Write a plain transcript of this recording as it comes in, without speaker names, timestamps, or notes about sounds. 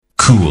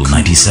Cool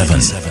 97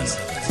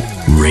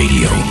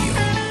 Radio.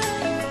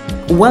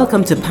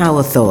 Welcome to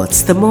Power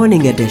Thoughts, the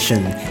morning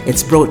edition.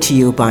 It's brought to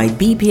you by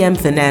BPM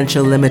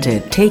Financial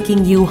Limited,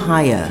 taking you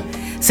higher.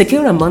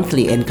 Secure a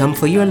monthly income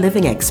for your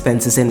living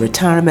expenses in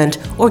retirement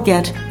or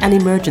get an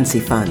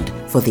emergency fund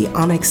for the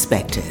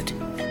unexpected.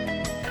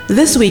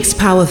 This week's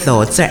Power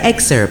Thoughts are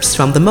excerpts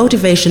from the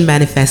Motivation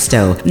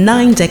Manifesto,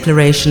 9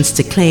 Declarations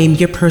to Claim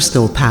Your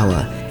Personal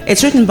Power.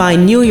 It's written by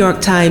New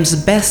York Times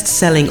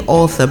best-selling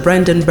author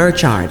Brendan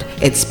Burchard.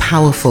 It's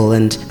powerful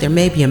and there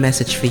may be a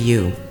message for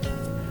you.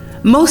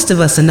 Most of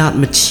us are not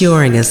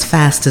maturing as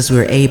fast as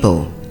we're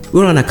able.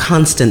 We're on a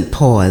constant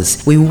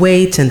pause. We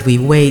wait and we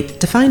wait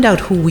to find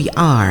out who we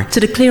are, to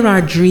declare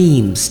our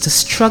dreams, to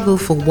struggle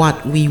for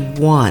what we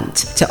want,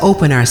 to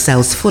open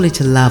ourselves fully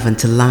to love and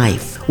to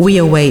life. We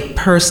await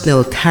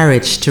personal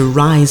courage to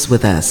rise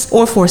with us,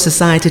 or for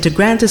society to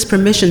grant us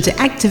permission to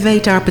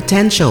activate our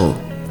potential.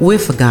 We've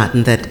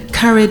forgotten that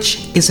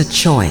courage is a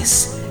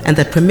choice, and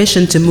that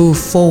permission to move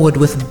forward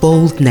with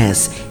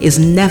boldness is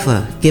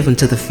never given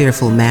to the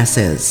fearful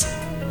masses.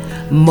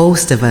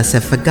 Most of us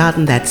have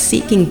forgotten that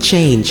seeking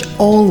change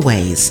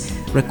always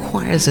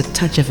requires a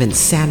touch of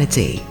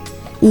insanity.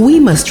 We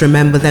must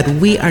remember that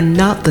we are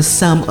not the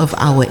sum of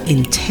our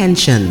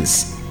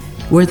intentions.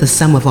 We're the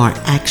sum of our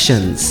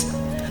actions.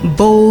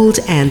 Bold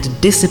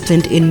and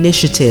disciplined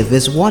initiative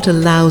is what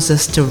allows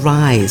us to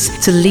rise,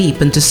 to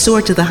leap, and to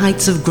soar to the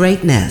heights of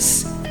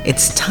greatness.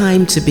 It's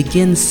time to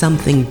begin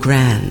something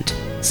grand,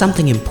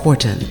 something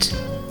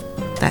important.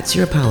 That's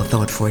your Power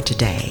Thought for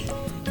today.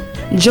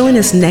 Join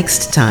us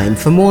next time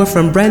for more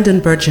from Brendan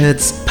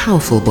Burchard's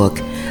powerful book,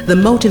 The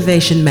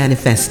Motivation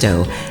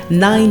Manifesto,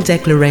 9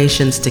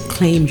 Declarations to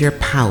Claim Your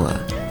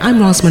Power. I'm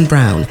Rosamond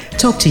Brown.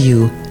 Talk to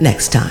you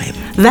next time.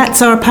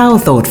 That's our Power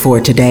Thought for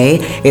today.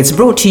 It's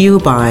brought to you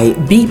by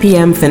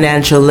BPM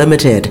Financial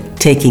Limited,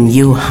 taking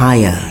you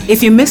higher.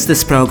 If you missed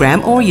this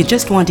program or you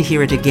just want to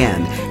hear it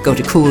again, go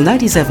to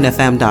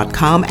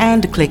cool97fm.com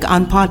and click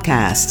on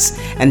podcasts.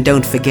 And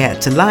don't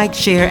forget to like,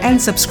 share, and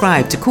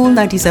subscribe to Cool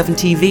 97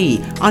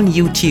 TV on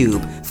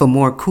YouTube for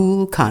more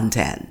cool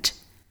content.